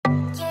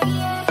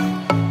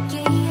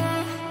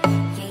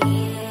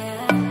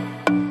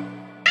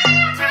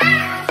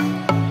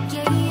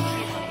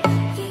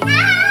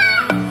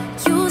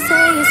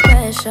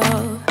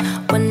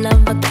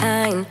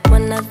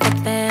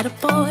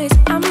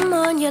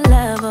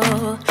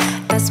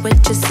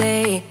what you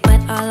say,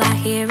 but all I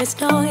hear is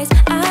noise.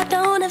 I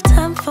don't have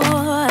time for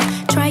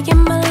trying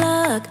my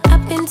luck.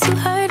 I've been too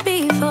hurt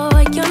before.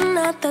 You're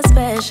not that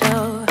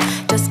special.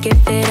 Just give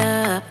it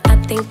up. I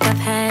think I've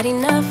had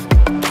enough.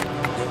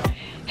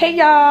 Hey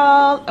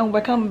y'all, and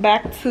welcome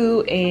back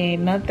to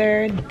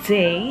another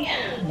day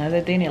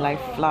in your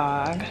life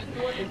vlog.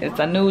 It's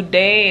a new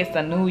day, it's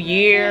a new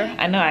year.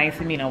 I know I ain't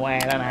seen me in a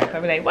while, and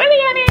I'll be like, what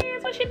Leann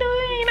is? What she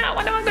doing?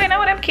 What am I going on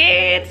with them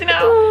kids? You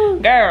know,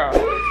 girl,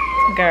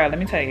 let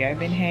me tell you, I've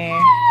been here.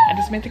 I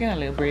just been taking a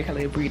little break, a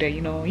little breather.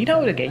 You know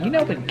what to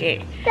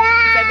get. Since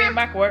I've been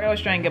back work, I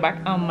was trying to get back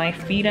on my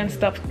feet and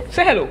stuff.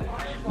 Say hello,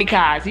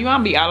 because you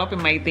wanna be all up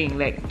in my thing.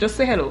 Like, just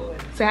say hello,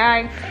 say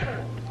hi,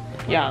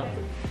 y'all.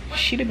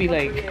 She'd be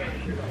like,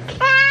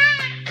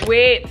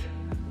 wait,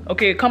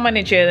 okay, come on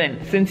the chair then,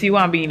 since you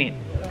want to be in it.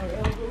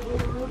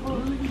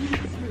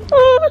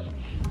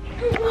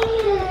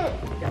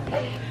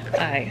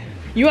 Alright,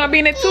 you want to be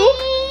in it too?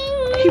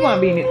 She want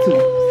to be in it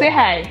too. Say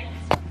hi.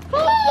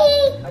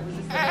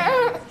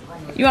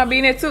 You want to be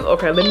in it too?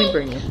 Okay, let me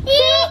bring you.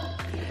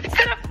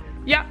 Sit up.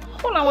 Yeah,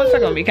 hold on 1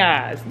 second,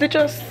 because they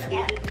just,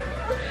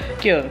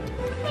 girl,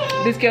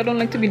 this girl don't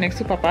like to be next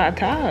to Papa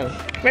at all.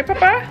 Right,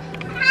 Papa?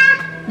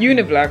 You in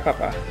the vlog,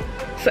 Papa.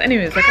 So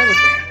anyways, like I was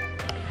saying,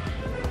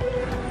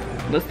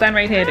 let's stand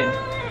right here then.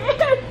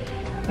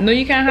 No,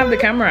 you can't have the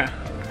camera.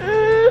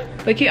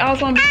 Like, you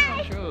also want to be in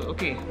control.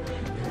 Okay.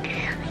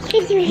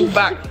 Move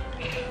back.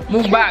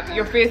 Move back.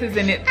 Your face is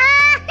in it.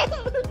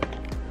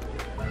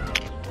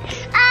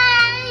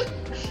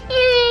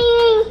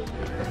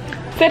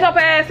 Sit up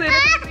here so they can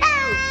see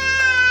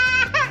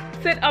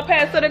you. Sit up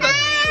here so they can see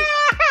you.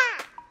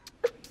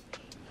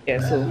 Yeah,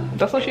 so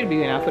that's what she'd be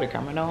doing after the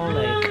camera now.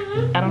 Like,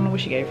 I don't know where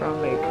she get it from.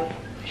 Like,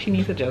 she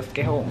needs to just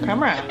get her own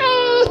camera.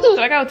 So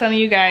like I was telling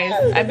you guys,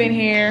 I've been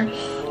here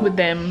with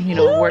them, you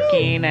know,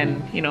 working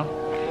and, you know,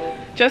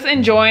 just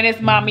enjoying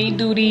his mommy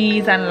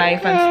duties and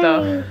life and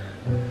stuff.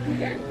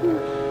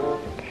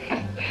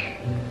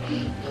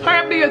 Hurry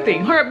up, do your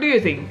thing. Hurry up, do your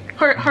thing.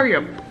 Hurry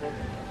up.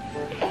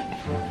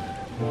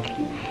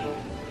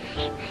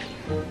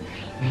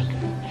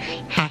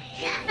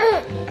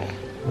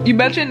 You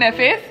belching in their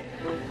face?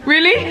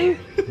 Really?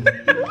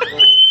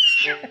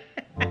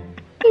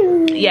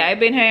 Yeah, I've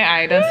been here.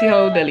 I don't see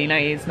how Delina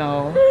is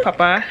now.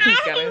 Papa, he's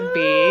getting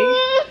big.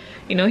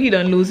 You know, he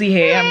don't lose his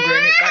hair. I'm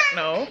growing it back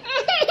now.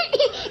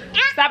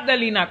 Stop,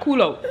 Delina.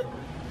 Cool out.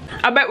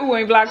 I bet we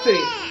won't vlog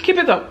today. Keep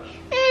it up.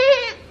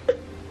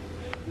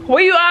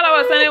 What you all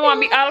of a sudden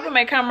want to be all up in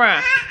my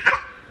camera?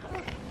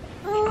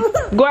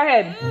 Go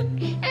ahead.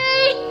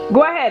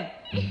 Go ahead.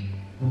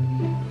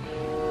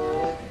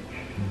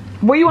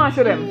 What you want to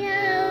show them?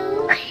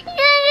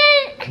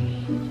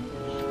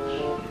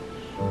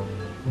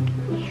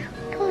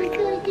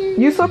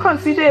 You so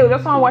conceited, you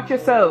just want to watch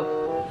yourself.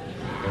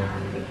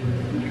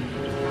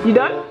 You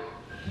done?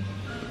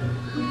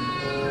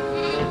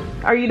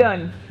 Are you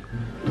done?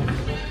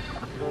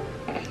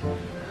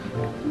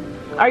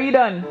 Are you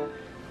done?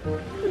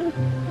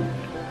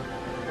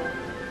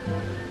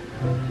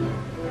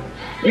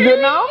 You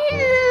good now?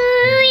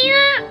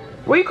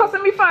 What are you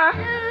cussing me for?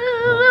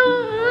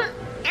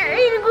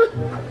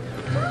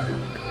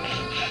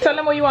 Tell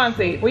them what you want to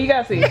say. What you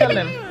gotta say? Tell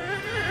them.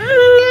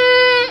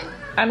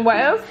 And what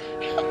else?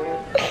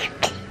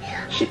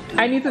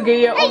 I need to get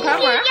your own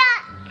camera.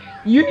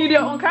 You need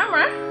your own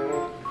camera?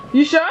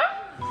 You sure?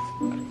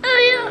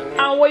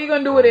 And what are you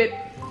gonna do with it?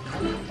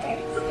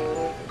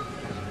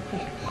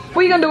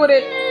 What are you gonna do with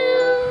it?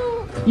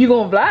 You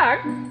gonna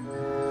vlog?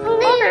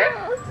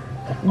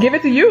 Okay. Give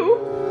it to you.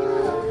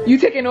 You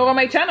taking over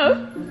my channel?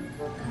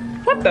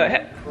 What the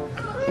heck?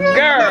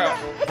 Girl.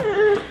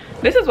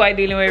 This is what I'm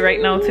dealing with right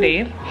now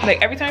today.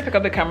 Like, every time I pick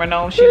up the camera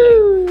now, she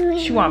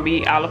want to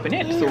be all up in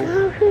it. So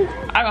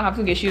I'm gonna have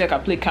to get you like a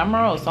play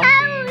camera or something.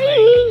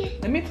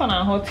 Like, let me turn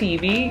on her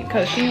TV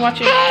because she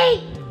watching.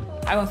 I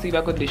gonna see if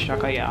I could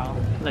distract her, y'all.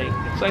 Like,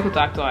 so I could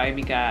talk to her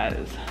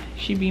because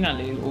she being a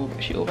little over.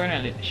 She over and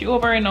a little. She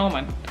over and now,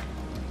 man.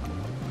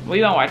 What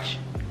you wanna watch?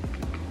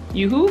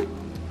 You who?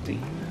 See.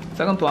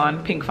 So I'm gonna put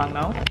on Pink Fang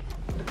now.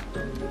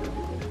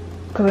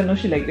 Cause I know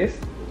she like this.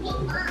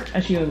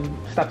 And she'll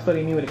stop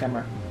studying me with the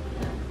camera.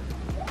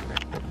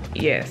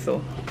 Yeah,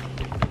 so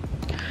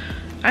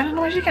I don't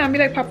know why she can't be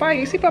like Papa.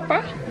 You see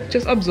Papa?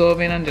 Just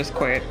observing and just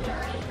quiet.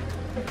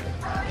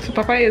 So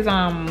Papa is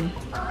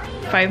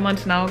 5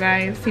 months now,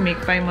 guys. He make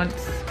 5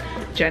 months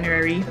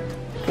January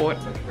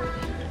 4th.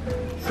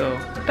 So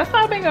that's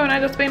how I've been going. I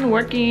just been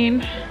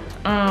working.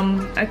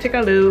 I take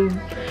a little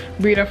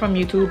breather from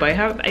YouTube.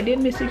 I did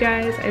miss you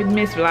guys. I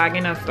miss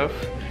vlogging and stuff.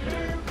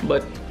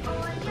 But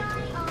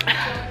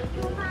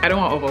I don't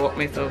want to overwork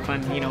myself,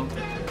 and you know,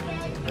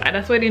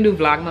 that's why I didn't do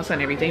vlogmas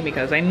and everything,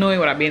 because I know it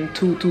would have been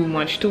too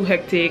much, too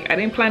hectic. I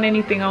didn't plan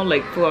anything out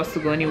like for us to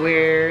go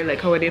anywhere,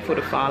 like how I did for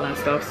the fall and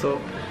stuff.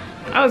 So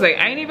I was like,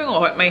 I ain't even gonna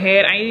hurt my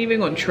head. I ain't even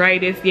gonna try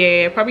this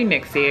year, probably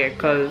next year,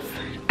 because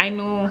I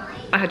know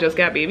I had just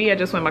got baby. I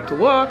just went back to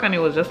work and it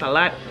was just a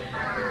lot,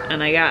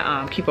 and I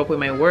got keep up with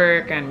my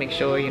work and make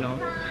sure, you know,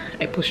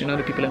 I push, you know,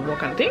 the people in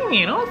work and thing,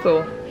 you know.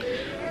 So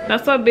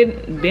That's what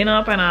been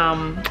up, and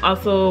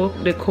also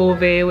the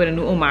COVID with the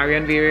new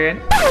Omarion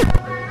variant.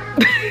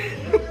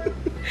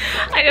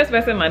 I just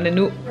messing, man, the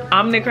new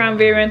Omicron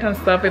variant and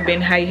stuff. It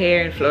been high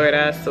here in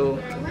Florida, so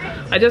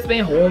I just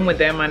been home with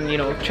them and, you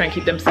know, trying to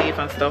keep them safe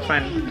and stuff,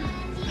 and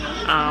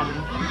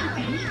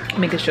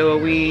making sure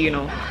we, you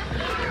know,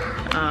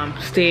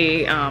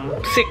 stay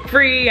sick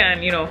free,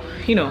 and you know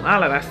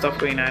all of that stuff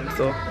going on.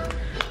 So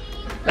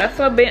that's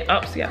what been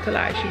up. See, I tell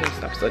her she didn't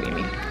stop studying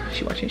me.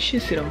 She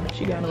sit down.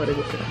 She got nowhere to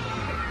go sit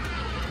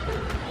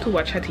down to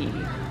watch her TV.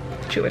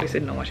 She already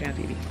sitting down watching her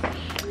TV.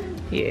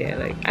 Yeah,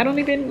 like I don't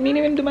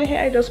even do my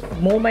hair. I just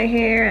mold my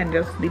hair and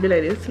just leave it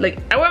like this. Like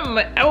I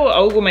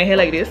will go my hair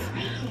like this,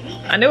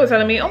 and they were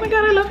telling me, "Oh my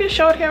God, I love your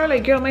short hair." I'm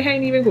like, girl, my hair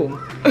ain't even cool.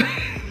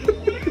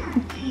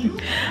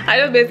 I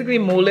just basically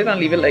mold it and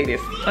leave it like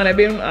this, and I've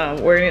been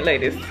wearing it like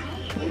this.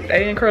 I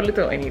didn't curl it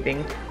or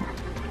anything,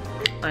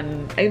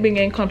 and I've been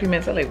getting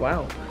compliments. I'm like,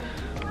 wow,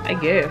 I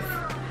guess.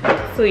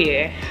 So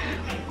yeah,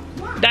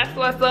 that's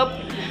what's up.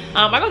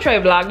 I'm gonna try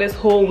to vlog this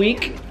whole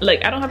week.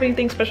 Like I don't have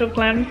anything special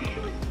planned,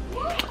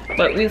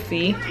 but we'll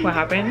see what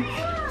happens.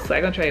 So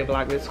I'm gonna try to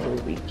vlog this whole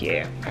week,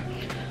 yeah,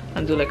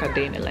 and do like a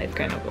day in the life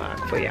kind of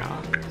vlog for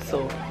y'all.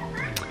 So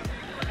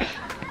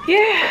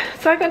yeah,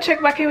 so I can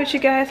check back in with you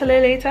guys a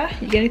little later.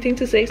 You got anything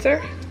to say,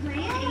 sir?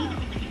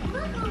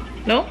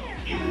 No?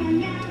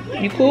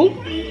 You cool?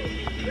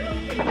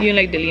 You ain't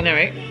like Delina,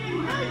 right?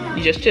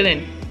 You just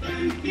chilling?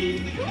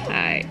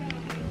 Alright.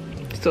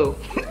 So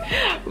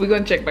we're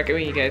gonna check back in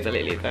with you guys a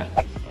little later.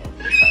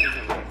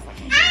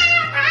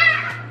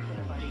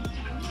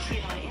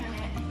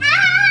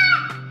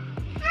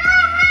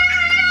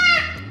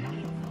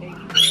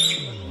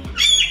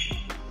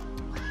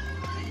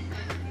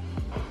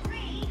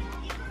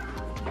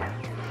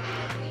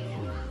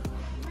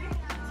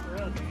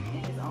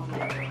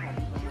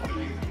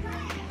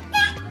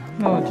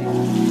 Oh, geez.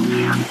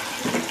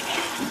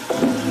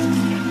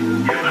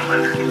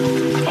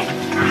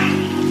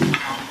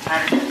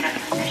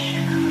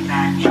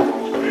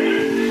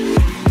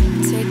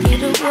 Take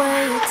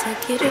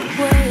it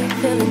away,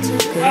 feeling too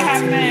good. What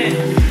happened?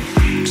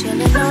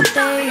 Chilling all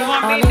day,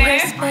 all in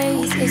this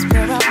space is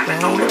where I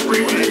wanna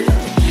be.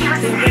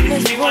 Here in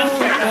this world,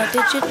 what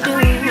did you do?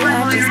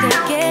 I just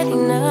can't get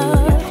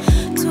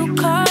enough. Too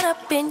caught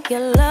up in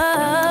your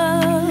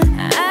love.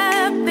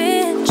 I've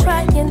been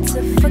trying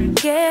to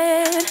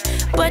forget,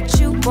 but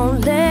you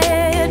won't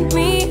let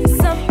me.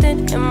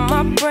 Something in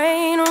my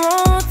brain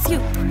wants you.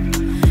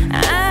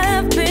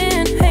 I've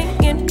been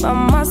hanging by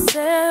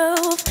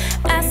myself,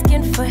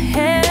 asking for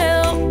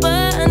help,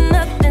 but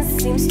nothing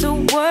seems to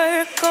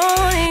work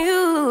on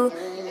you.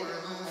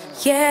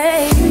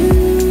 Yeah,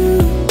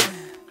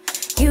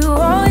 you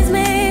always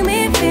make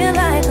me feel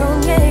like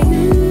home. Yeah,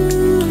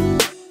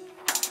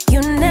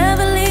 you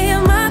never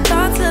leave my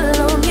thoughts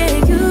alone.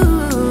 Yeah,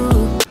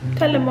 you.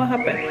 Tell him what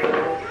happened.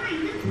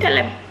 Tell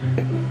him.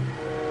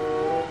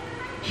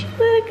 She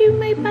will give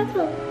my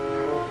bottle.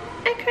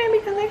 I cry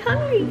because I'm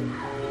hungry.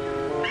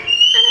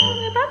 And I want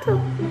my bottle.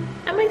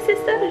 And my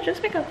sister will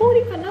just make a whole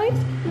heap of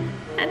noise,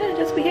 and I'll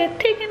just be here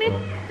taking it,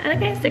 and I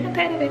can't sick and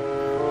tired of it.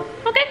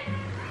 Okay?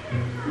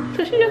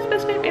 So she just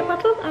best make me a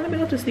bottle and let me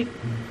go to sleep.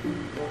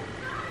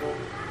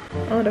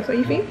 Oh, that's what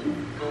you feel?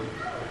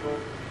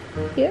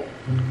 Yeah?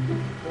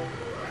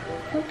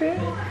 Okay.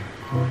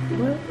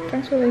 Well,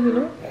 thanks for letting me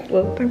know.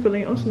 Well, thanks for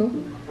letting us know.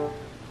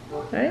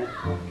 Alright?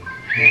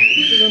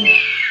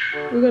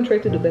 We're gonna try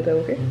to do better,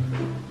 okay?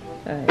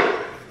 Alright.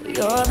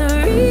 You're the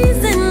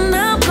reason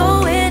I'm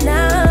going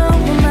out of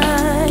my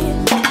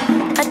mind.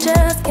 I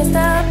just can't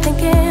stop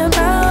thinking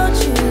about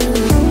you.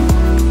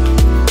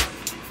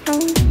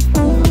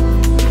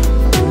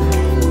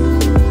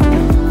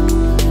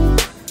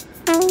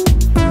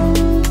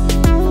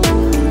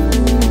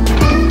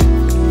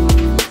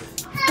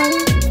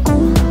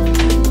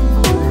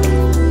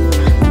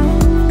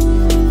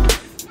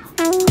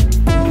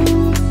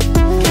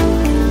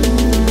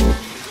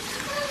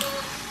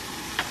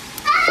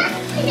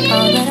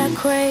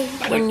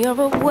 When you're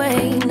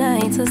away,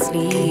 nights are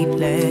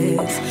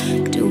sleepless.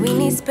 Do we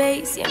need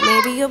space? Yeah,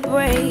 maybe a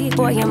break.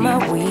 Boy, you're my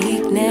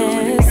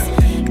weakness.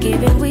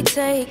 Give and we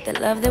take, the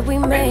love that we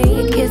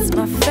make. It's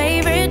my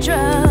favorite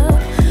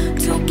drug.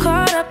 Too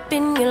caught up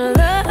in your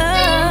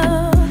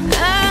love.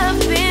 I've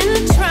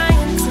been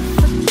trying to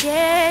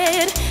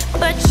forget,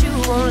 but you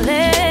won't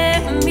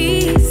let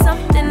me.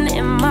 Something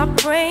in my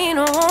brain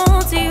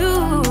wants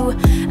you.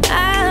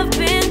 I've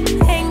been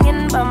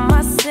hanging by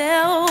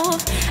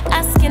myself,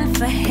 asking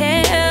for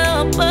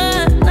help,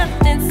 but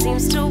nothing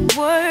seems to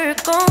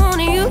work on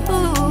you.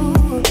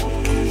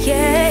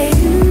 Yeah,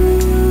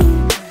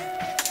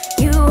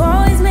 you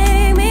always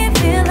make me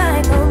feel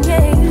like home.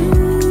 Yeah,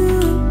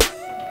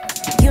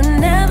 you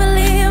never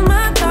leave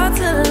my thoughts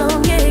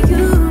alone. Yeah,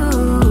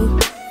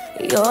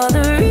 you're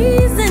the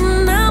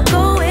reason I'm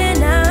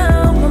going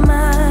out my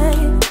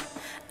mind.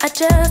 I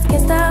just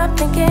can't stop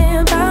thinking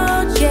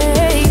about you.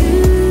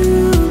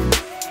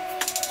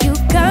 You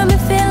got me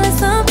feeling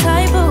some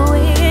type of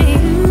way.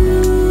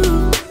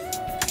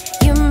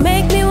 You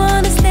make me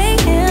wanna stay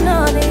in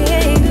all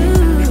day.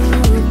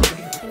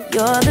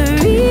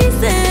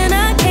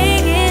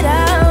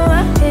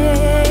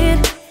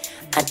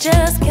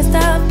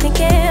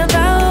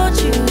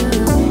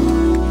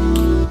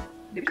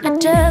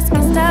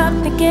 stop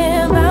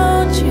thinking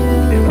about you.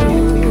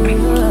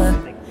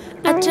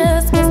 I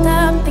just can't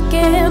stop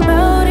thinking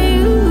about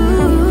you.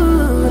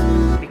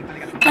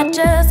 I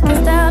just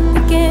can't stop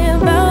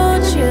thinking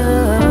about you.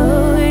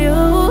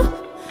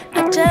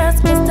 I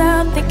just can't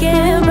stop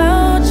thinking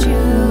about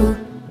you.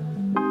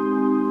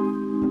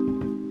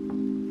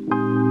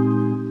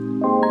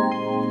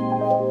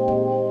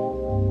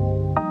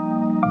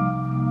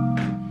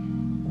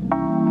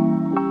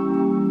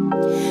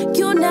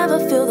 You never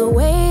feel the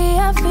way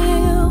I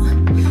feel.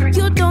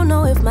 You don't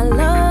know if my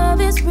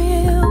love is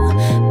real.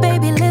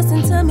 Baby,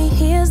 listen to me,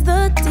 here's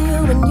the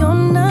deal. When you're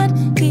not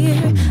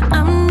here,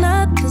 I'm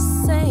not the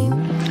same.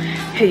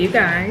 Hey you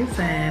guys,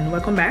 and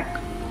welcome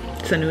back.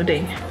 It's a new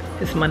day.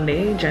 It's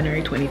Monday,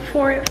 January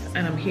 24th,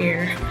 and I'm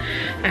here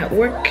at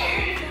work.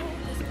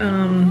 It's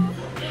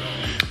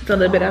a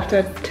little bit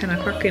after 10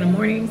 o'clock in the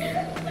morning,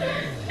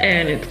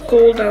 and it's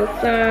cold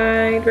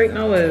outside. Right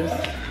now is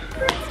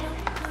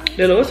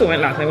the lowest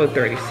went last night was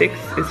 36.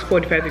 It's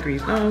 45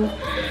 degrees now.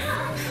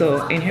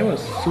 So in here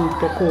was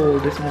super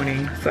cold this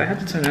morning. So I had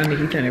to turn on the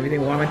heat and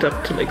everything, warm it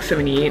up to like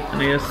 78,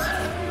 and I just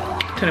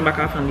turn it back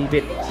off and leave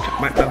it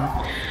back down.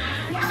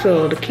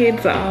 So the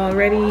kids are all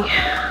ready,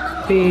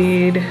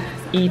 bed,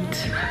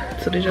 eat.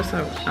 So they just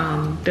have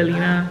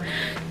Delina,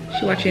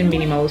 she watching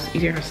Minnie Mouse,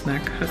 eating her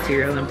snack, her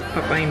cereal, and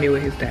Papa in there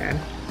with his dad,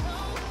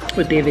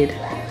 with David.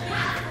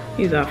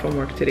 He's off from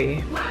work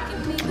today.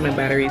 My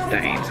battery's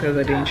dying because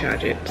I didn't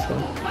charge it. So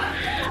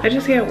I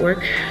just here at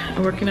work.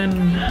 I'm working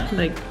on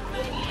like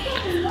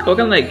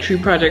 3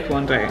 projects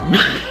one time.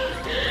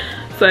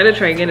 So I had to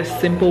try and get a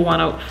simple one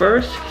out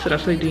first. So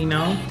that's what I'm doing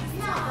now.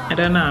 And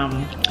then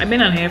I've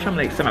been on here from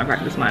like 7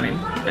 o'clock this morning.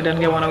 I didn't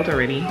get one out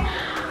already.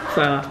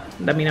 So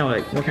that means I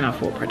was like working on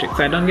 4 projects.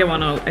 So I don't get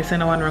one out. I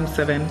sent one around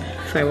 7.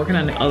 So I'm working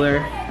on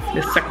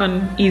the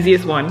second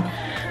easiest one,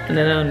 and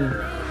then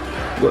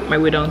work my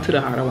way down to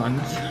the harder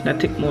ones that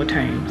take more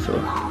time. So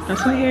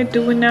that's what I'm here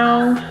doing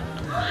now.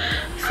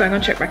 So I'm gonna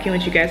check back in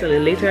with you guys a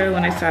little later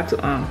when I start to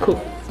cook,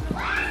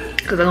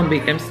 because I'm gonna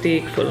bake them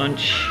steak for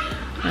lunch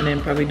and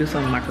then probably do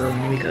some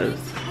macaroni, because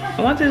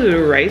I wanted to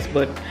do rice,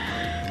 but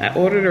I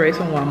ordered the rice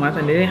from Walmart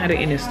and they didn't have it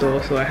in the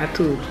store, so I had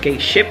to get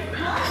it shipped.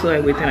 So I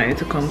waited on it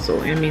to come.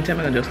 So in the meantime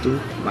I'm gonna just do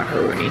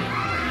macaroni,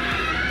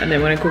 and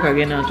then when I cook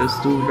again I'll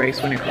just do rice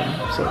when it comes.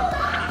 So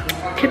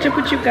catch up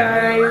with you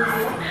guys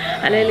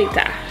a little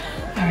later.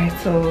 Alright,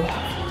 so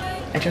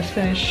I just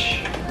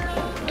finished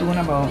doing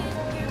about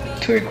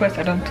 2 requests.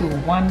 I done to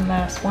one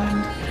last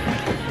one,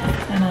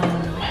 and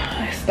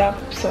I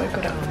stopped so I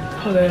could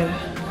put the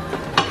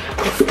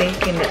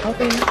steak in the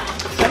oven.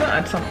 So I'm gonna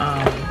add some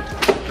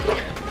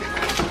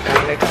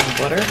garlic and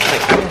butter.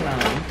 Like I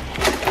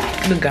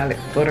don't the garlic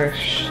butter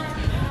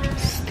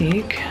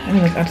steak. I'm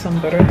gonna add some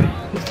butter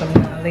with some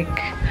garlic.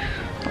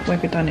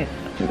 Wipe it on it.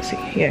 Let's see.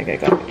 Yeah, I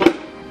got it.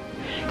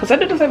 Cause I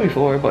did this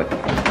before, but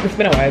it's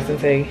been a while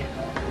since I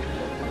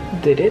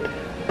did it.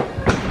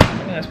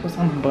 Let's put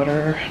some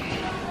butter.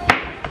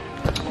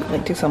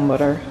 Like take some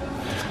butter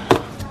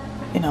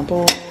in a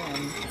bowl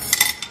and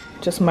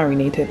just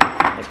marinate it.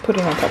 Like put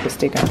it on top of the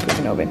steak and put it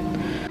in the oven.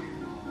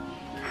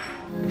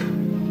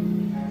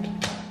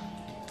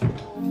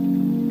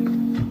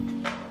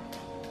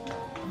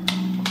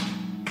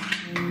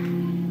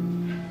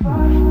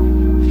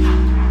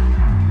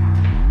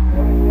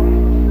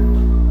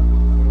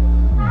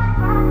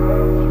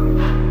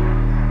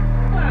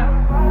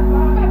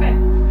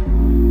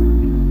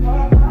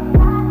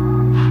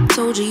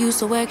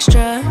 So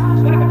extra,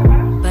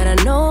 but I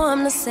know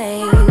I'm the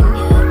same.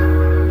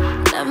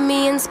 Yeah. Love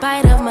me in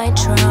spite of my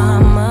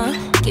trauma.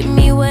 Give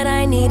me what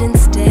I need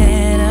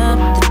instead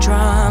of the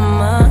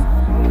drama.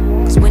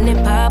 Cause when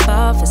it pop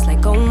off, it's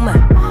like, oh my,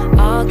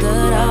 all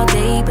good all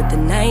day, but the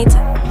night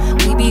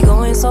we be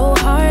going so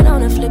hard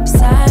on the flip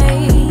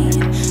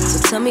side. So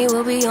tell me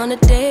what we on a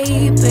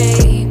day,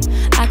 babe.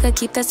 I could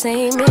keep that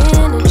same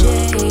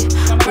energy.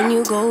 When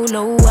you go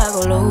low, I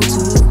go low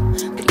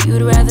too. But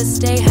you'd rather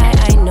stay high,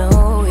 I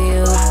know.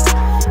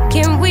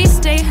 Can we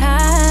stay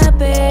high,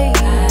 babe?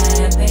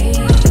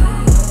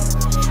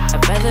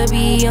 I'd rather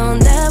be on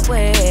that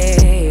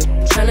wave,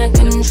 tryna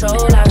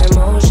control our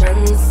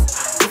emotions.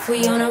 If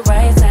we on the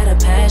right side of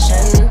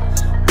passion,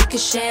 we could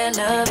share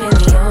love in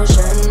the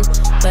ocean.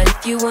 But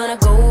if you wanna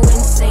go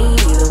insane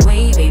either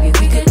way, baby,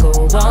 we could go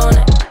all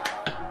night.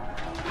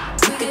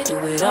 We could do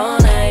it all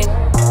night.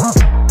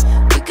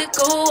 We could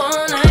go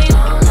all night,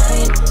 all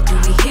night. Do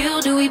we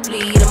heal, do we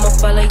bleed? I'ma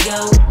follow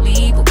your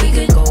lead, but we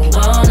could go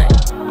all night.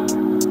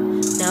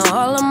 Now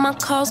all of my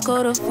calls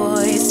go to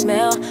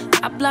voicemail.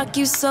 I block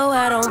you so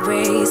I don't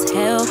raise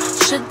hell.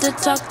 Should've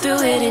talked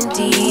through it in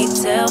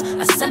detail.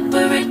 Our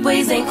separate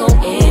ways ain't gon'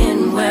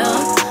 end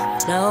well,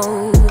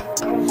 no.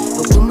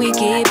 But when we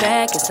get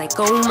back, it's like,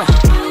 oh my,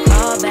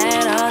 all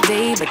bad all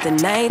day, but the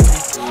night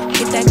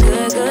get that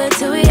good, good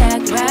till we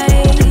act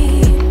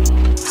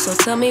right. So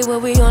tell me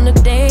what we on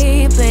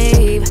today,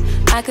 babe.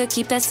 I could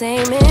keep that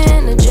same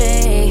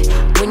energy.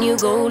 When you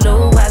go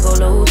low, I go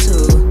low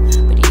too.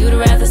 You'd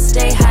rather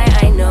stay high,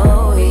 I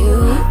know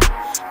you.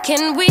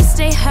 Can we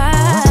stay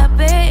high,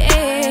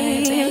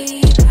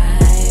 babe?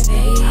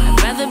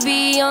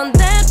 on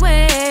that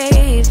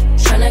wave,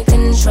 tryna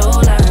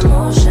control our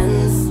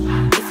emotions.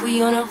 If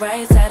we on the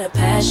right side of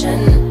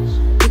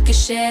passion, we could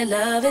share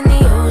love in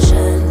the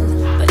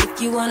ocean. But if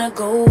you wanna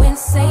go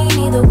insane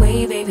either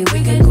way, baby,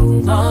 we could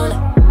go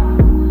on.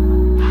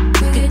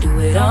 We could do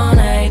it all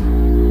night.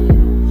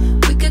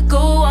 We could go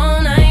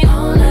all night,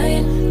 all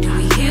night. Do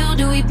we heal,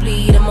 do we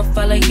bleed? I'ma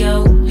follow your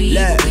lead.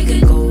 Look. We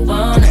could go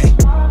on. Okay.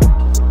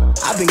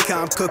 I've been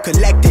calm, cool,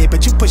 collected,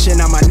 but you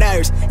pushing on my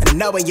nerves. And I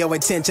knowing your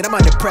intention, I'm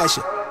under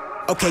pressure.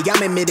 Okay,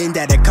 I'm admitting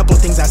that a couple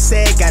things I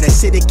said got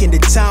acidic in the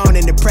tone,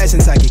 in the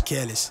presence I get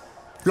careless.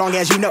 Long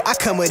as you know I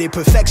come with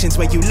imperfections.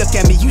 When you look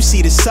at me, you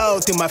see the soul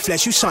through my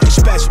flesh. You something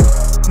special.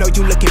 Know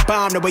you looking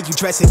bomb, the way you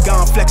dress it,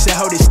 gone flex it,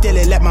 hold it still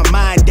and let my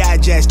mind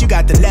digest. You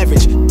got the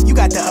leverage, you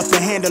got the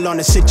upper handle on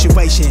the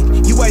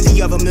situation. You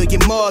worthy of a million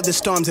more of the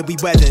storms that we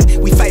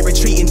weathered. We fight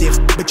retreating this,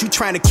 but you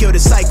trying to kill the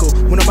cycle.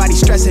 When nobody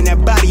stressing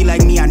that body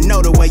like me, I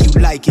know the way you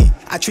like it.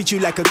 I treat you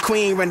like a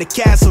queen, run the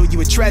castle,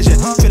 you a treasure.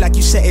 Feel like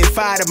you setting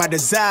fire to my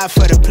desire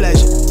for the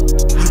pleasure.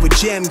 You a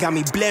gem, got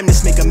me blim,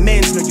 let's make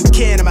amends. Know you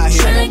can, I'm out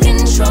here tryna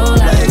control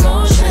our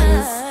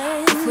emotions.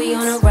 If we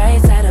on the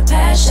right side of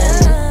passion,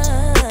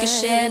 we can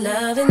share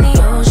love in the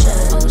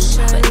ocean.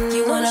 But if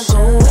you wanna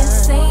go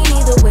insane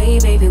either way,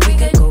 baby, we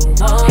could go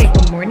on. Hey,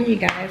 good morning you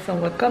guys,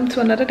 and welcome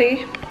to another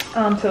day.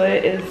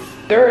 Today is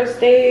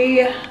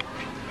Thursday,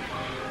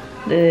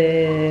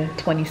 the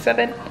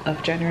 27th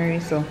of January.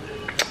 So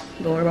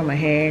don't worry about my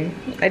hair.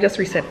 I just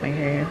reset my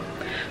hair,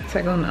 so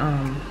I'm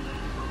gonna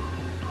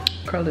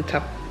curl the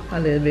top a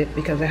little bit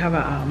because I have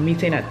a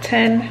meeting at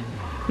 10.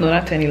 No,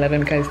 not 10, 11,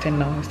 because it's 10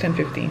 now. It's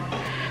 10:15.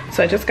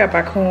 So I just got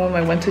back home.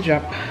 I went to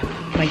drop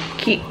my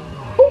key.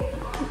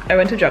 I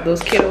went to drop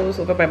those kiddos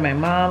over by my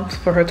mom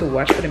for her to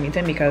watch for the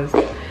meeting because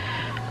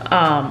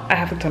I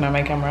have to turn on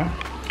my camera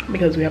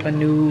because we have a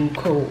new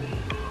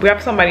we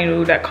have somebody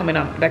new that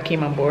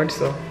came on board.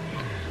 So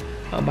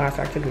our boss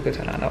actually could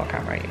turn on our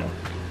camera, you know.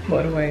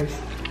 But otherwise,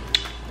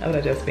 I would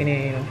have just been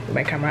in, you know, with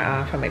my camera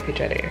off and my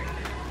picture there.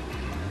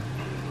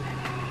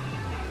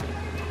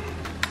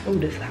 Oh,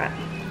 this is hot.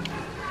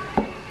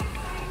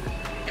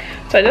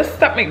 So I just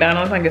stopped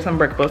McDonald's and get some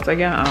breakfast. I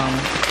got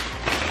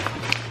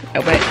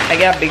I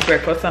got a big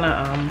breakfast and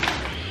a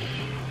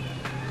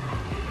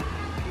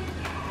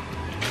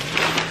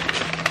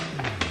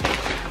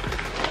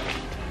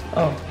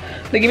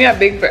they give me a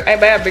big I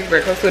buy a big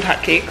breakfast with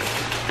hot cakes.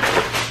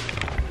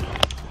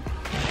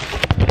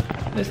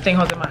 This thing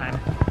holds in my hand.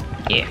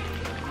 Yeah.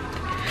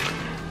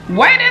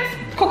 Why this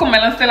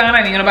cocomelon still on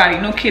anybody?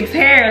 No kids'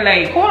 hair.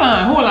 Like, hold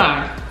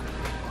on.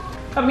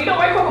 I mean, don't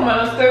like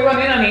cocomelon still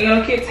running on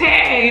your kids'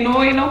 hair, you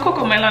know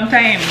cocomelon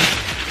time.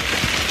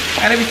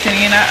 I gotta be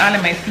sitting in all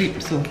in my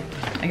sleep, so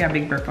I got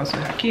big breakfast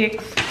with hot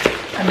cakes.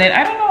 And then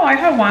I don't know, I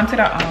had wanted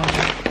a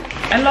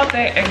I love the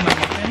egg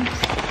muffins.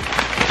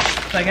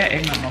 So I got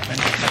egg muffins.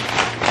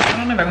 I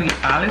don't know if I'm gonna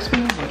eat all this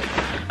food, but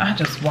I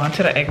just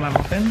wanted an egg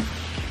muffin.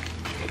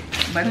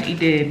 But I'm gonna eat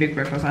the big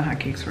breakfast and hot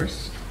cakes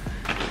first.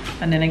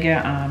 And then I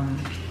get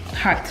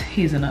hot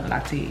hazelnut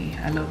latte.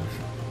 I love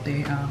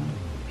the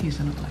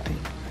hazelnut latte.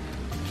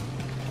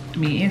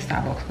 Me in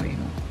Starbucks, but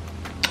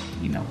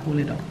you know, hold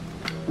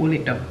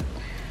it down.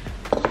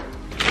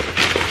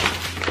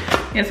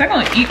 Yes, I'm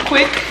gonna eat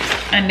quick,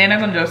 and then I'm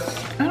gonna just,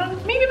 I don't know,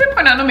 maybe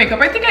put on no makeup.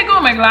 I think I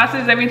got my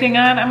glasses, everything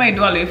on. I might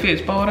do a little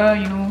face powder,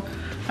 you know,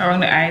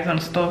 around the eyes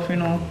and stuff, you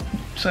know,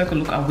 so I could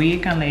look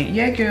awake and like,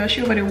 yeah, girl,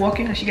 she already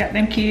walking and she got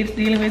them kids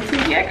dealing with too.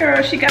 Yeah,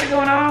 girl, she got it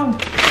going on.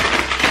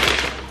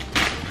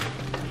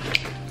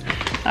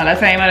 All the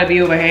time I'll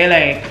be over here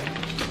like,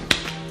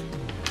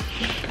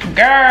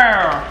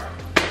 girl.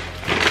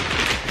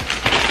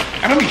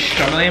 I don't be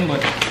struggling, but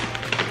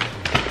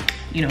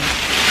you know,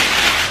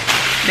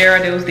 there are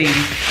those days.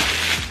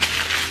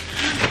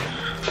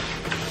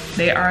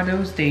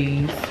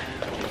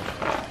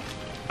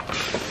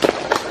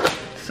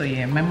 So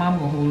yeah, my mom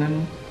go hold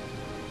him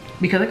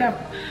because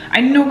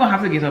I know I'm gonna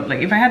have to get up. Like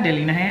if I had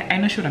Delina hair, I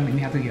know she would have made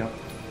me have to get up.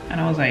 And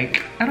I was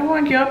like, I don't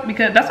want to get up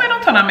because that's why I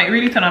don't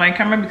really turn on my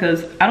camera,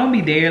 because I don't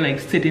be there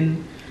like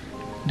sitting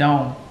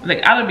down.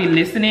 Like I'll be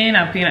listening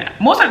and paying.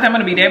 Most of the time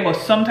I'll be there, but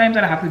sometimes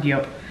I'll have to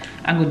get up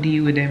and go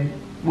deal with them.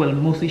 Well,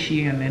 mostly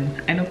she, and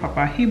then I know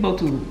Papa, he about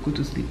to go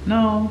to sleep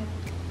now,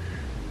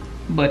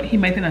 but he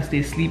might not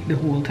stay asleep the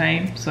whole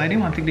time, so I didn't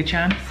want to take the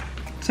chance.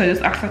 So I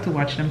just asked her to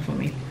watch them for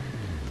me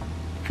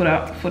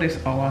for this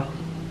hour.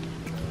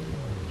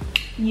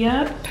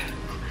 Yep.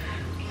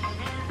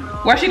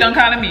 Why she done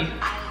calling me?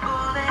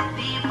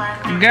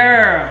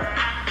 Girl.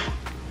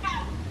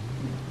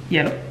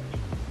 Yellow.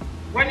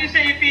 When you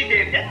say you feed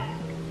them,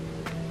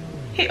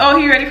 yeah?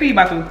 He ready for you,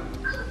 Batu?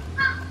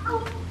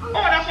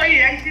 Oh, that's why he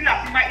still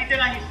has him eating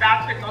and he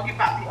starts with no give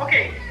back.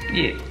 Okay.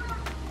 Yeah.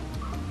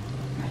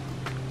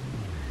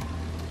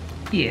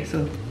 Yeah,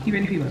 so he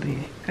ready for you, Batu,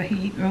 yeah. Cause he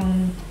eat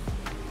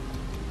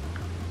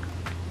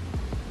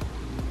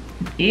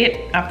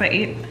 8 after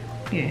 8.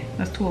 Yeah,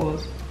 that's 2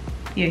 hours.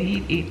 Yeah, he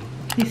eat 8.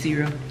 He's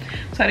cereal.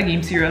 So I had to give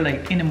him cereal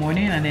like in the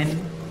morning and then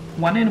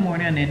 1 in the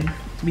morning and then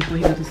before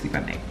he goes to sleep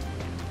at night.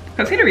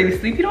 Cause he don't really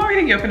sleep. He don't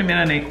really get up in the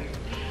middle of the night.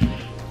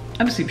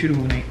 I'm sleep through the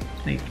whole night.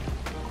 Like,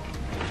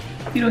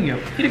 you don't get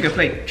up. You don't get up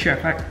like 3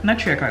 o'clock,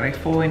 not 3 o'clock, like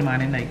 4 in the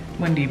morning, like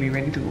one day be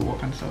ready to go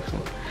work and stuff.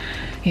 So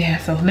yeah,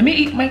 so let me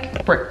eat my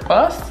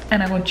breakfast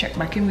and I'm gonna check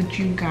back in with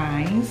you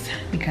guys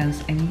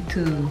because I need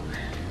to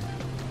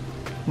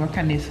work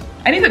on this.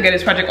 I need to get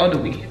this project out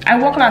of the way.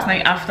 I worked last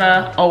night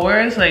after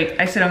hours, like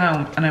I sit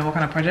down and I work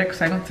on a project,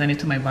 so I'm gonna send it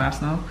to my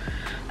boss now.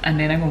 And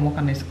then I'm gonna work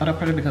on this other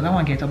project because I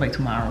wanna get it up by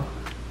tomorrow.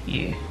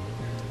 Yeah.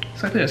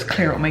 So I could just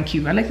clear out my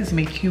cube. I like to see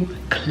my cube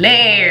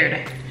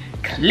cleared.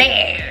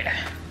 Cleared.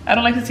 I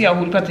don't like to see a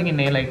whole thing in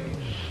there, like,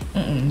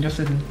 just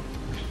sitting.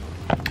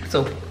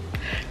 So,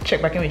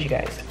 check back in with you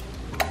guys.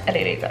 A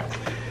day later.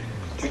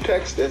 You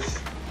text this?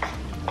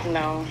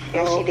 No.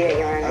 Yes, she did,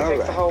 Your Honor. I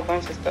texted a whole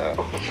bunch of stuff.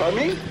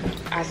 Pardon me?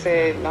 I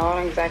said, no, I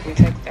don't exactly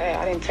text that.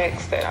 I didn't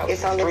text that. I was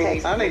It's on the reading.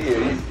 text. I didn't hear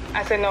you.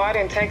 I said, no, I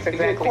didn't text You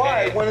exactly get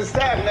quiet that. when it's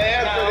time to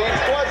answer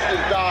these questions,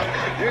 Doc.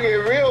 You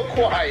get real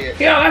quiet.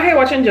 Yeah, I'm here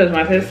watching Judge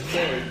Mathis.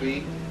 Sorry,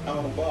 B.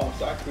 I'm a boss.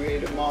 I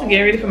created my own.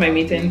 Getting ready for my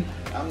meeting.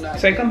 I'm not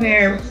So I come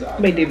here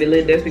by David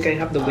Lee desk because I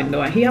have the window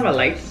and he have a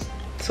light.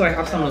 So I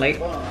have some light.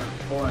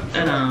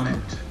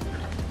 And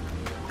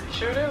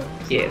Sure do.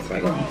 yeah, so I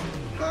go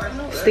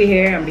stay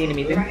here and be in the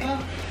meeting.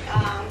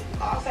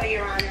 Also,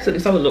 Your Honor, So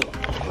this how it look.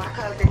 my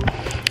cousin.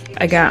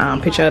 I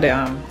got picture of the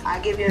I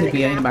give you an the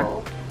beer in the back.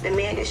 example. The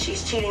man that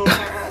she's cheating with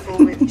her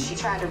husband with, she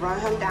tried to run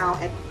him down.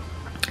 And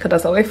Cause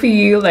that's how I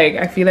feel. Like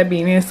I feel like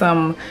being in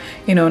some,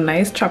 you know,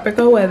 nice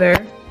tropical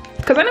weather.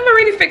 Cause I never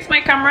really fixed my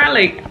camera.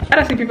 Like I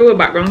don't see people with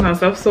backgrounds and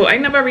stuff. So I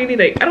never really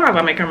like, I don't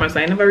have my camera, so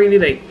I never really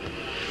like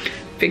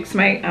fix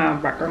my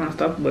background and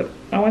stuff. But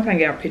I want to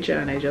get a picture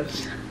and I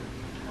just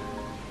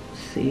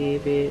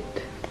save it.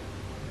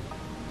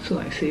 So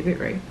I save it,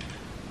 right?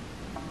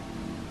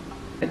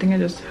 I think I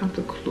just have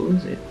to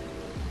close it.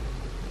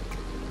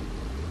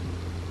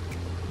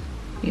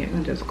 Yeah, I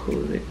can just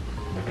close it.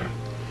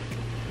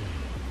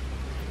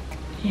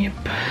 Yep.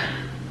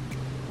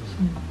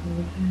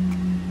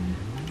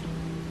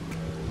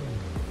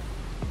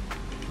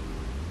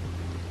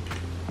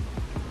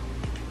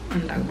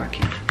 And log back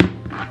in.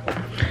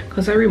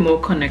 Because I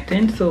remote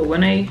connecting, so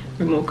when I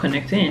remote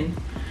connecting,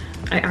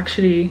 I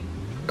actually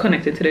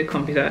connected to the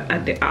computer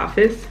at the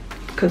office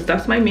because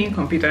that's my main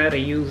computer that I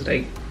use.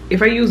 Like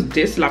if I use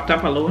this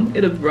laptop alone,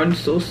 it'll run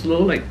so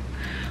slow. Like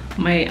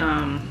my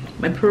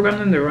my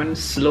program they run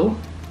slow,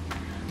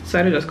 so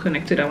I just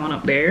connected that one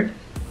up there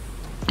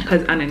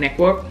because on the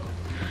network.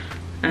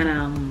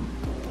 And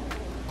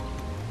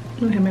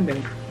don't hit my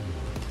belly.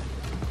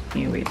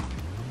 Yeah, wait.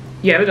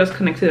 Yeah, I just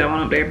connected that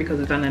one up there because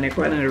it's on the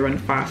network and it'll run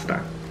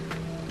faster.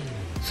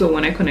 So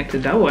when I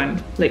connected that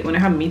one, like when I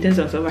have meetings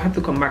and stuff, I have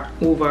to come back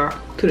over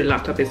to the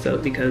laptop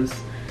itself because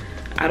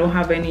I don't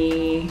have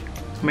any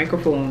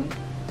microphone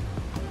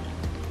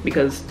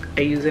because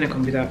I use in a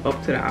computer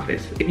up to the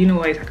office. If you know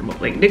what I'm talking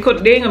about, like they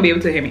ain't gonna be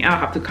able to hear me. I'll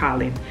have to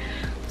call in,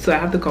 so I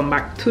have to come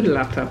back to the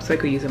laptop so I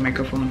could use a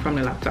microphone from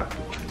the laptop.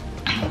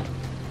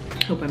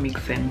 Hope I make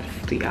sense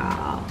to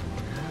y'all.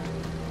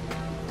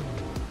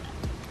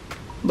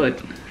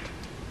 But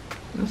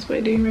that's what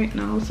I'm doing right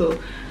now. So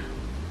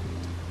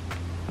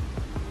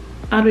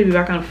I'll be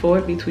back and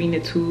forth between the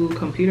two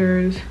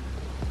computers,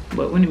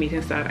 but when the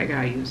meeting starts, I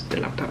gotta use the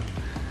laptop.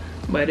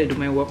 But I did do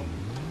my work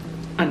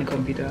on the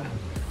computer.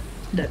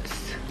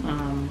 That's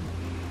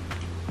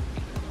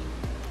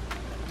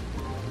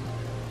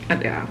at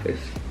the office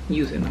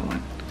using that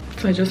one.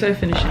 So I just started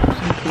finishing up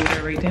some food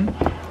and writing.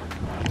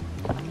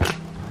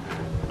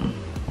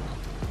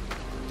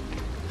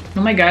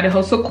 Oh my god, the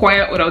house so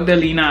quiet without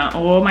Delina.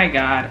 Oh my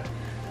god.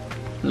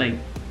 Like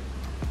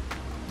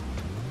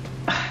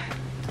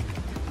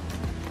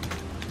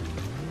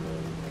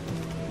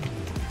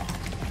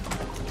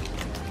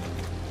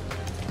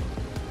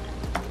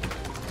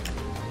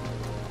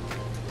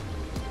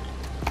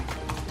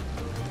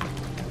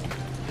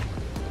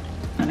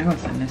I'm gonna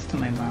send this to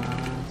my boss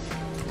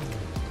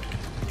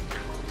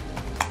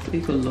so he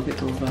could look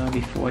it over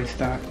before I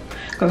start,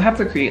 because I have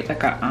to create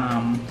like a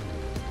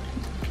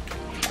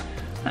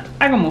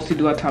I can mostly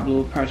do a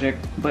Tableau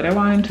project, but I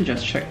want him to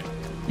just check.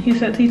 He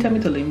told me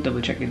to let him double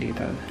check the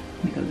data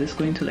because this is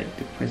going to like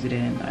the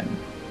president and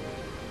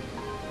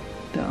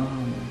the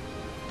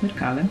what do you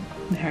call them,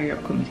 the hurry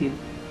up committee.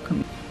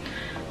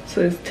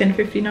 So it's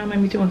 10:50 now. My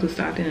meeting wants to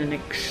start in the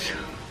next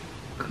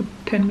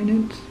 10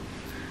 minutes.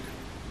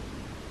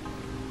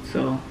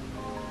 So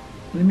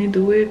let me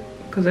do it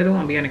because I don't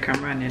want to be on the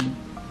camera and then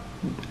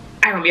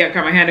I won't be on the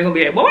camera and they're gonna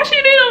be like, what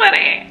she doing over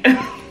there?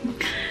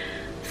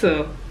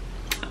 So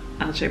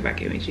I'll check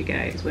back in with you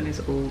guys when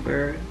it's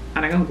over.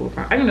 And I can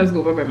just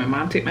go over by my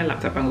mom, take my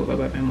laptop and go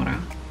over by my mother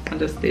and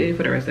just stay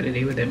for the rest of the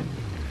day with them.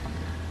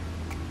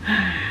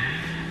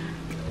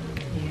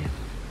 Yeah.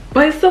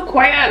 But it's so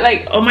quiet,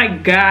 like oh my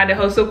god, the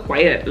house so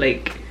quiet.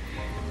 Like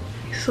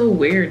it's so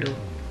weird though.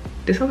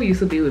 This is how it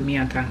used to be with me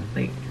and Tank.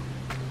 Like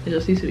it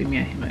just used to be me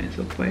and him and it's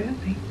so quiet.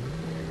 Like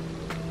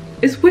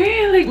it's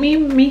weird, like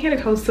me had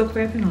a house so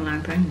quiet in a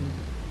long time.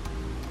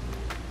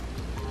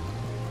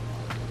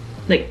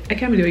 Like I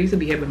can't believe I used to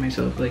be here by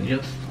myself, like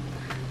just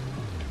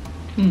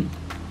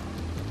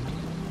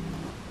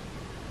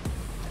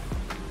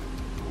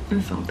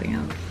and something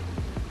else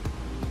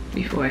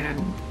before I had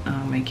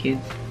my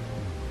kids.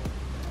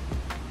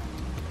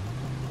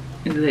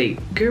 It's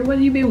like, girl, what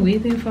have you been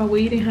waiting for? Why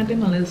you didn't have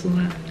them a little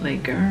sooner?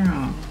 Like, girl,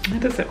 I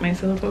had to set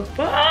myself up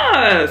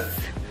first.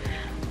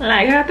 Like,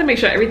 I have to make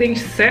sure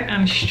everything's set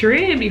and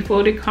straight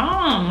before they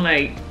come.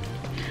 Like,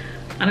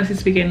 honestly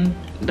speaking,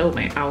 that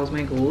was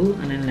my goal.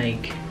 And then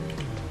like,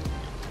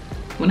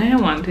 when I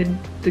wanted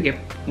to get,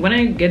 when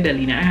I get the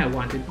Leann, I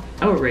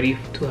was ready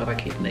to have a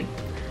kid. Like,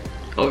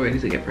 I was ready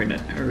to get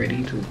pregnant. I was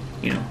ready to,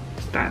 you know,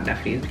 start that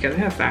phase, because I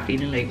had started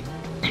feeling like,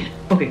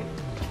 okay,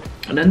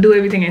 I done do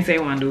everything I say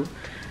I want to do.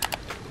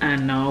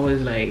 And now I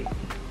was like,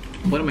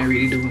 what am I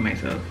really doing with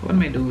myself? What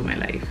am I doing with my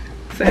life?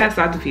 So I had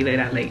started to feel like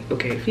that, like,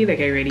 okay, I feel like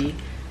I'm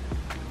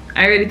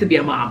ready to be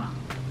a mom.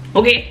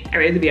 Okay, I'm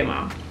ready to be a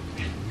mom.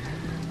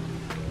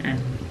 And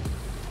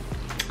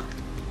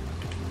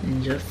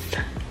just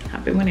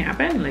happened when it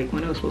happened, like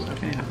when it was supposed to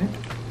happen, it happened.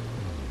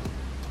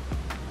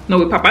 No,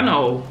 with Papa,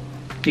 no.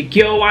 The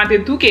girl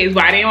wanted 2 kids,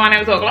 but I didn't want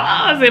them so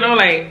close, you know,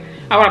 like,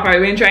 I would have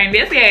probably been trying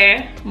this,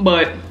 yeah.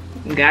 But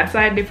God's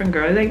side, different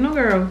girl. Like, no,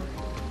 girl,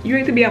 you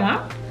ready to be a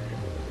mom?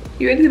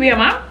 You ready to be a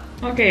mom?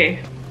 Okay,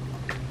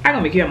 I'm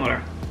gonna make you a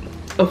mother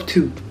of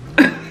 2.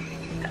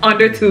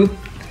 Under 2.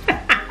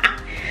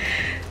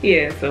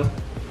 Yeah, so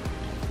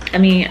I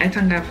mean, I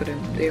thank God for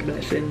them, their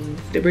blessings.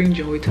 They bring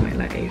joy to my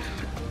life.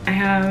 I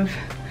have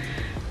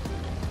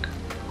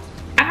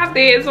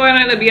days when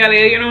I be out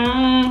there, you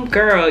know,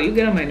 girl, you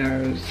get on my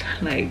nerves.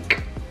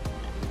 Like,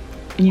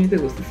 you need to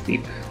go to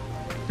sleep.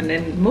 And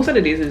then most of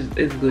the days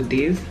is good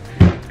days.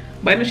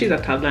 But I know she's a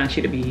toddler and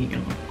she'd be, you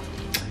know,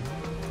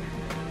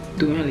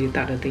 doing all these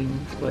other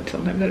things. But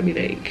sometimes I'll be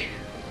like,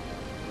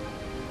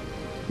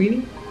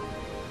 really?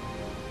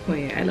 Oh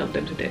yeah, I love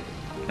them to death.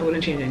 I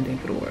wouldn't change anything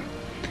for the world.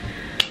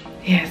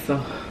 Yeah,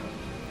 so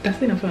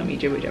that's enough for me,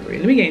 jibber jabber.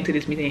 Let me get into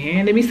this meeting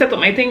here. Let me set up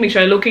my thing, make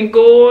sure I'm looking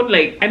good.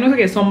 Like, I know to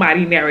get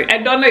somebody in there already. I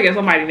don't know to get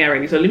somebody in there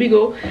already. So let me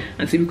go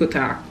and see if we could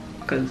talk.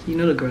 Because you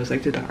know the girls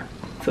like to talk.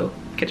 So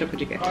catch up with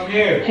you guys.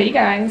 Hey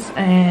guys,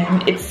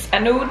 and it's a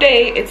new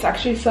day. It's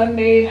actually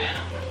Sunday,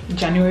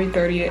 January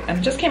 30th. And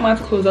I just came out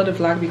to close out the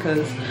vlog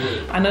because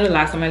I know the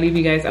last time I leave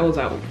you guys, I was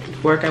at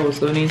work. I was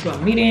going into a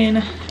meeting.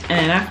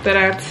 And after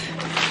that,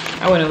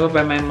 I went over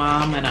by my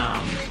mom and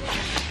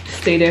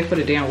stay there for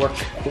the day and work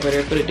over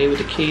there for the day with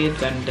the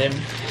kids and them,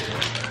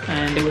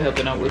 and they were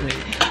helping out with me.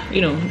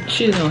 You know,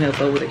 she doesn't help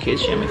out with the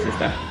kids, she and my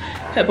sister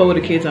help out with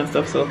the kids and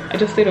stuff, so I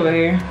just stayed over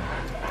there.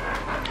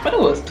 But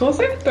it was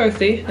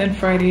Thursday, then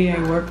Friday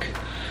I work,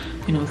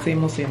 you know,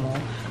 same old.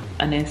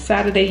 And then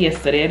Saturday,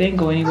 yesterday, I didn't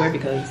go anywhere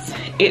because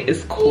it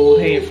is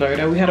cold here in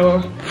Florida. We had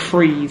a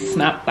freeze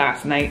snap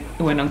last night.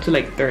 It went down to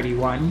like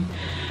 31.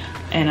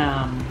 And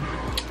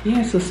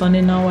yeah, so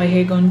Sunday now I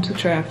here going to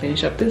try and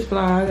finish up this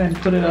vlog and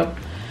put it up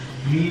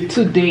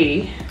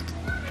today,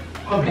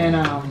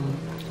 and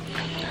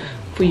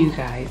for you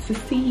guys to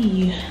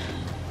see.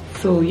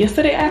 So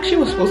yesterday I actually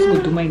was supposed to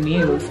go do my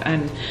nails,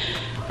 and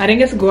I didn't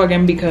get to go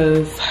again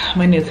because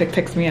my nail tech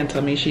texted me and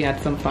told me she had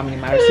some family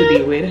matters to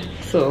deal with,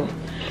 so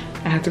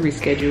I had to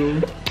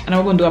reschedule. And I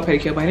was gonna do a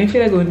pedicure, but I didn't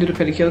feel like going to do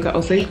the pedicure because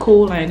outside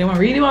cold and I didn't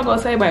really want to go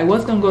outside, but I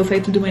was gonna go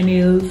outside to do my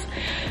nails,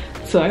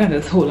 so I gotta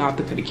just hold out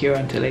the pedicure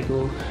until I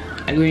go.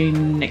 I'm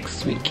going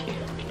next week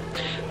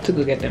to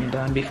go get them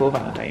done before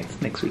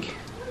Valentine's next week.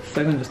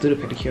 So I'm gonna just do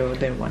the pedicure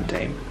then one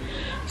time.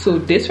 So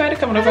this Friday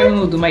coming up, I'm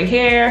gonna do my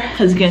hair.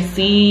 As you can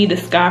see, the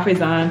scarf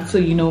is on, so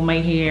you know my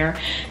hair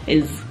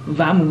is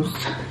vamoose,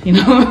 you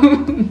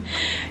know.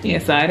 Yeah,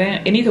 so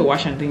I need to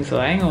wash and things, so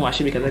I ain't gonna wash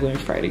it because I'm going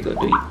Friday go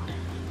do it.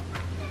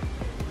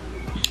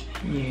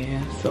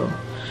 Yeah, so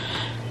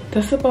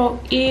that's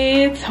about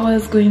it.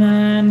 What's going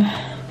on?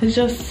 We're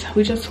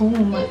just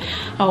home. I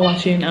was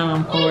watching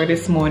Power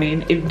this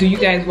morning. Do you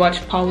guys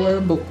watch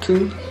Power Book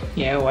 2?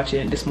 Yeah, I watched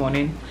it this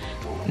morning.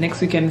 Next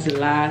weekend is the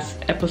last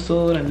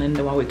episode, and then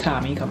the one with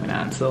Tommy coming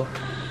on. So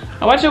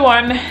I watched the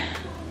one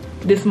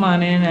this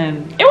morning,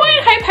 and it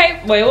wasn't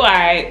hype, but it was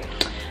alright.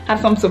 Had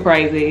some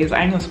surprises.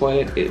 I ain't gonna spoil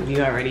it if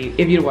you already.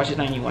 If you watch it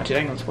and you watch it, I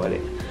ain't gonna spoil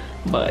it.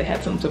 But it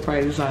had some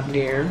surprises on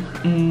there.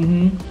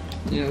 You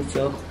know,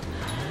 so.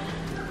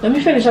 Let me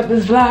finish up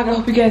this vlog. I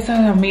hope you guys have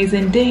an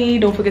amazing day.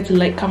 Don't forget to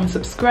like, comment,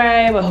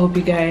 subscribe. I hope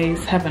you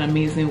guys have an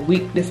amazing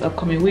week this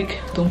upcoming week.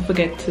 Don't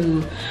forget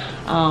to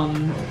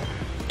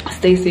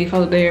stay safe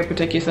out there,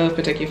 protect yourself,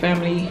 protect your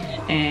family,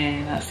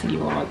 and I'll see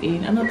you all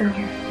in another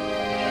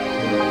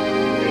one.